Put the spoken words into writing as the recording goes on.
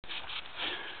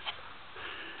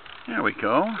There we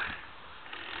go.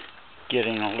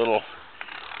 Getting a little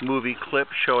movie clip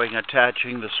showing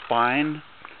attaching the spine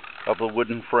of the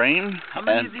wooden frame. How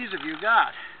many of these have you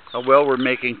got? Well, we're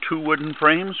making 2 wooden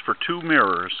frames for 2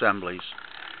 mirror assemblies.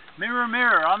 Mirror,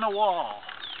 mirror on the wall.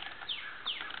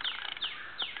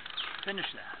 Finish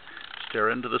that. Stare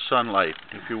into the sunlight,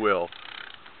 if you will.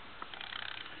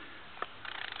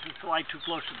 If you fly too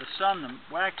close to the sun,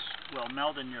 the wax will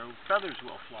melt and your feathers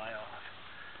will fly off.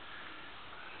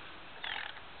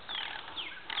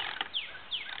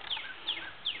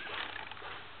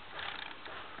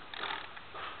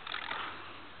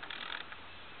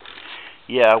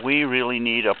 Yeah, we really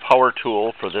need a power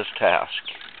tool for this task.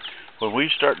 When we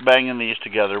start banging these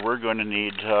together, we're going to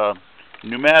need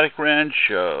pneumatic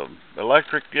wrench,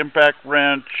 electric impact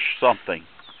wrench, something.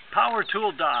 Power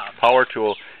tool, Dob. Power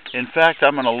tool. In fact,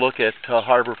 I'm going to look at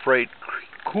Harbor Freight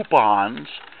coupons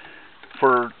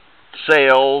for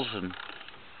sales, and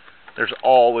there's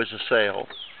always a sale.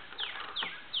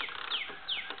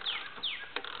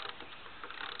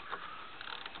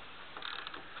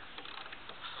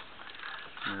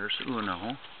 There's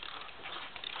Uno.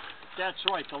 That's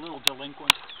right, the little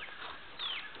delinquent.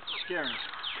 Scaring his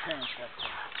pants like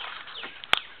that.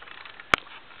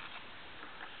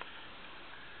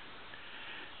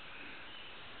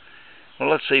 Well,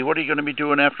 let's see. What are you going to be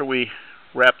doing after we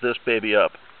wrap this baby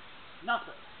up?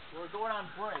 Nothing. We're going on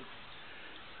break.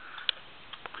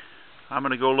 I'm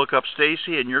going to go look up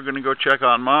Stacy, and you're going to go check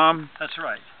on Mom. That's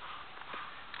right.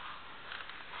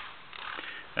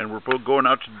 And we're both going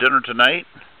out to dinner tonight.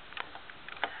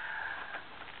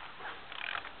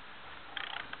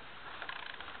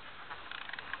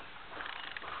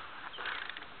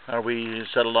 Are we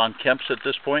settled on Kemp's at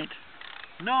this point?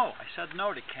 No, I said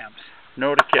no to Kemp's.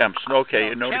 No to Kemp's.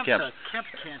 Okay, no to Kemp's. Kemp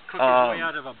can't cook his way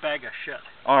out of a bag of shit.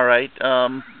 All right.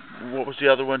 What was the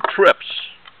other one? Trips.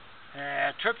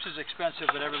 Trips is expensive,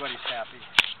 but everybody's happy.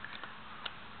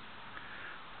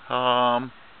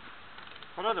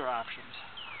 What other options?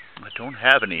 I don't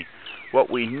have any. What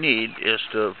we need is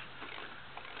to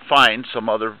find some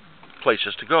other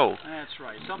places to go. That's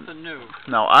right, something new.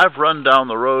 Now, I've run down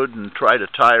the road and tried a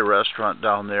Thai restaurant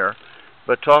down there,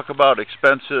 but talk about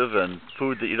expensive and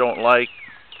food that you don't like.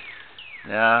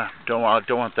 Yeah, don't want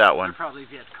that one. You're probably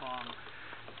Viet Cong.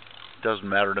 Doesn't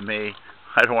matter to me.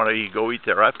 I don't want to go eat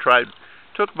there. I've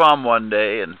took Mom one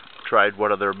day and tried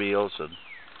one of their meals, and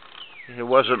it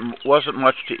wasn't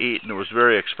much to eat, and it was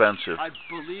very expensive. I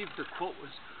believe the quote was,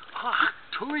 "Ha,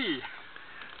 tui."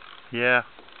 Yeah.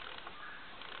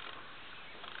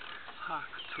 Ha,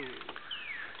 tui.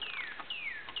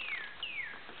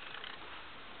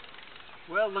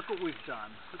 Well, look what we've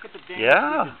done. Look at the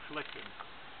damage we've inflicted.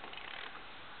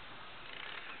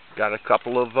 Got a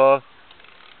couple of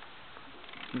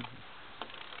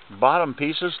bottom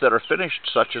pieces that are finished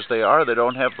such as they are. They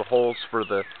don't have the holes for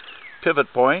the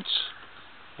pivot points,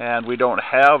 and we don't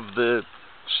have the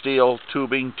steel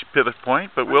tubing pivot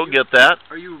point, but we'll get that.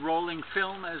 Are you rolling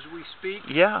film as we speak?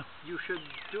 Yeah. You should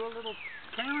do a little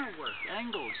camera work,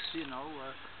 angles, you know,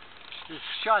 just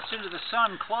shots into the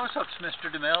sun, close-ups, Mr.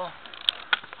 DeMille.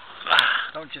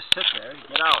 Don't just sit there,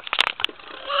 get out.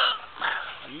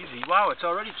 Easy. Wow, it's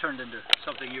already turned into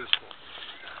something useful.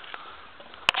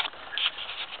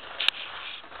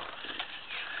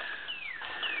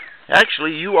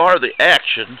 Actually, you are the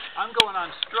action. I'm going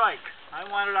on strike. I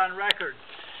want it on record.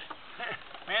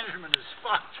 Management is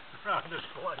fucked around this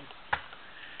place.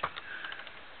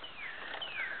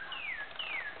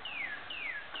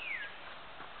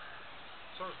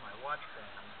 So is my watch band.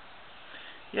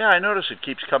 Yeah, I notice it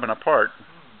keeps coming apart.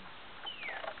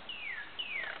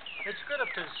 It's good up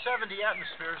to 70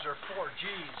 atmospheres or 4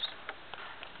 Gs.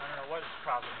 I don't know what its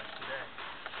problem is today.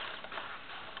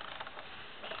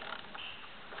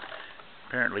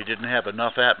 Apparently didn't have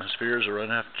enough atmospheres or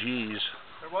enough Gs.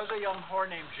 There was a young whore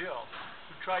named Jill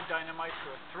who tried dynamite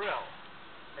for a thrill.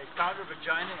 They found her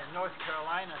vagina in North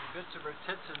Carolina and bits of her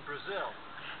tits in Brazil.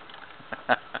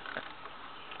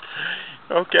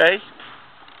 Okay.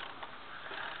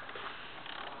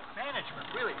 Management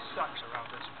really sucks around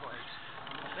this place.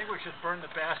 I think we should burn the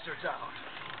bastards out.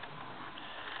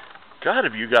 God,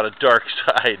 have you got a dark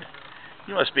side?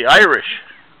 You must be Irish.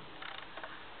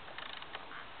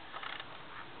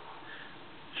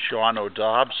 Sean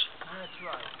O'Dobbs. That's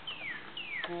right.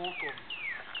 Cool.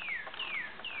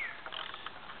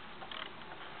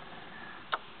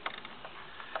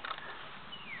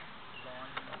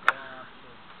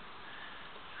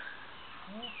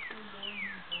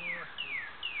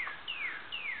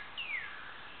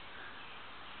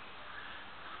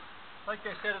 Like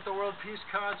I said at the World Peace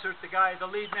Concert, the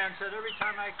lead man said, every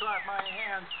time I clap my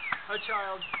hands, a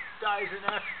child dies in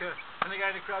Africa, and the guy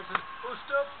in the crowd says, "Oh,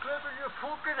 stop clapping your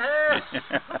fucking hands!"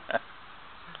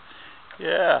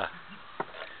 Yeah.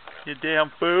 You damn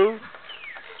fool.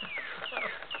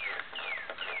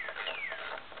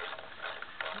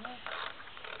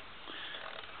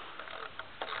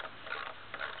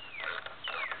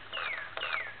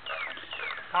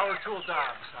 Power tool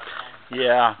Dobbs.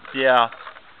 Yeah, yeah.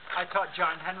 I taught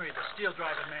John Henry, the steel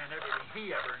driving man, everything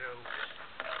he ever knew.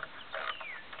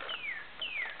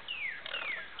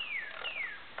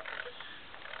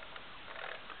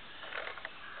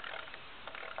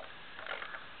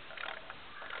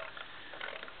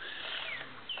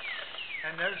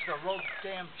 And there's the rogue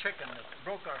damn chicken that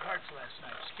broke our hearts last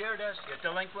night. Scared us, you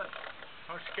delinquent.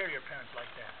 Don't scare your parents like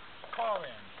that. Call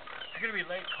in. If you're going to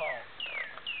be late, call.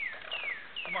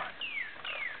 Come on.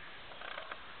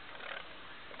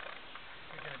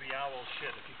 You're going to be owl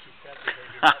shit if you keep that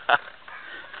behavior up.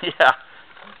 Yeah.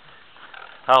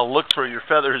 I'll look for your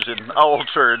feathers in owl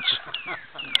turds.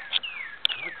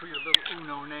 Look for your little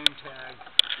Uno name tag.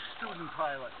 Student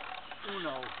pilot.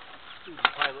 Uno.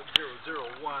 Student pilot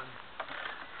 001.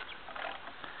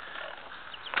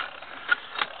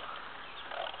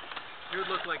 You'd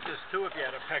look like this too if you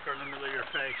had a pecker in the middle of your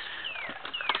face.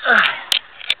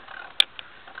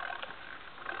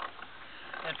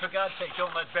 And for God's sake,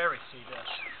 don't let Barry see this.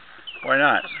 Why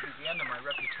not? This will be the end of my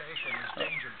reputation as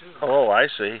Danger Dude. Oh, I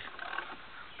see.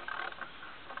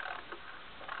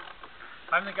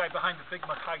 I'm the guy behind the big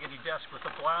mahogany desk with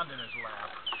the blonde in his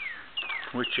lap.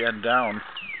 Which end down?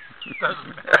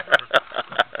 Doesn't matter.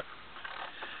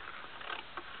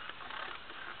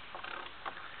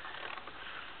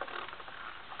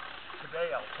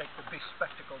 Today I'll take the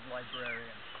bespectacled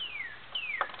librarian.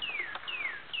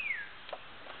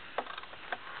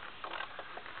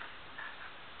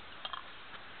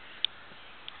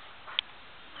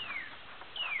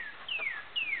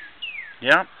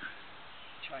 Yeah.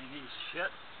 Chinese shit.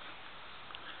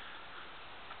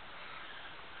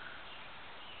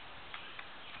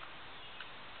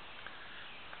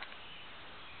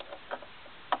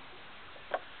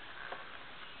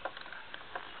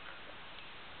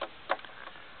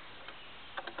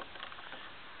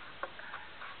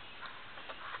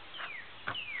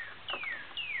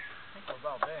 I think we're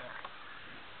about there.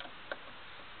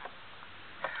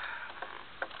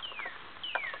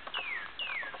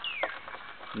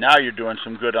 Now you're doing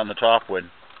some good on the top wood.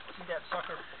 See that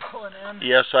sucker pulling in?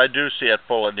 Yes, I do see it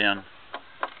pulling in.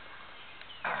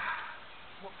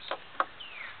 Whoops.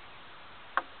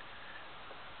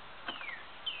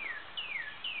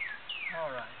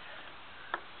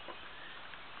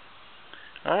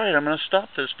 All right, I'm going to stop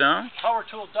this now. Power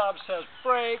tool Dobbs says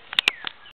break.